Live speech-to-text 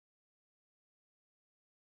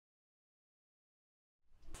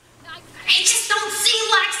It just don't seem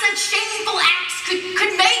like such shameful acts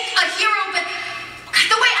could make a hero, but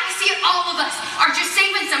the way I see it, all of us are just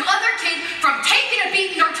saving some other kid from taking a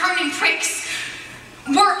beating or turning tricks.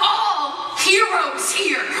 We're all heroes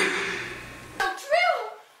here. So true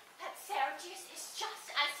that Sergius is just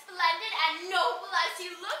as splendid and noble as he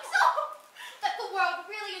looks. Oh, that the world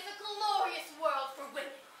really is a glorious world for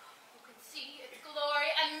women who can see its glory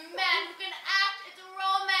and men who can act its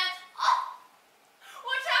romance. Oh,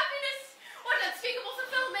 what happiness, what unspeakable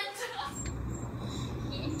fulfillment.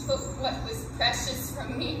 He took what was precious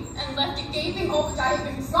from me and left a gaping hole which I have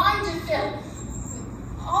been trying to fill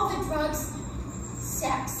with all the drugs,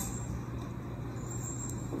 sex.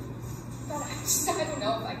 But I don't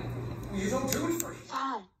know if I can forgive him. You don't do it for him.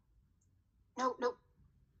 Fine. No.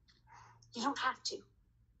 You don't have to.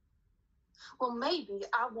 Well, maybe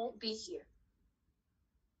I won't be here.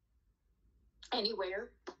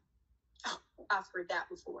 Anywhere. Oh, I've heard that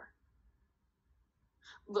before.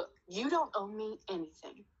 Look, you don't owe me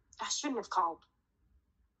anything. I shouldn't have called.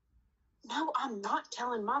 No, I'm not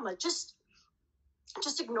telling Mama. Just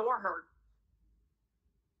ignore her.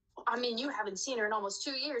 I mean, you haven't seen her in almost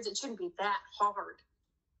 2 years. It shouldn't be that hard.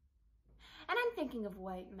 And I'm thinking of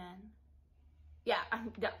white men. Yeah,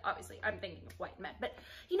 obviously, I'm thinking of white men. But,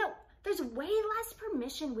 you know, there's way less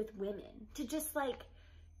permission with women to just, like,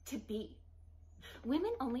 to be.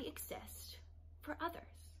 Women only exist for others.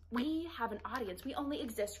 We have an audience. We only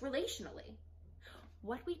exist relationally.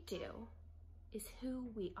 What we do is who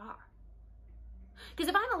we are. Because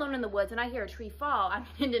if I'm alone in the woods and I hear a tree fall, I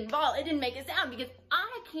mean, it didn't fall, it didn't make a sound because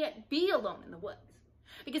I can't be alone in the woods.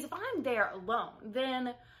 Because if I'm there alone,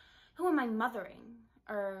 then who am I mothering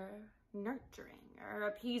or nurturing or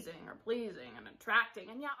appeasing or pleasing and attracting?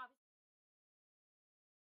 And yeah,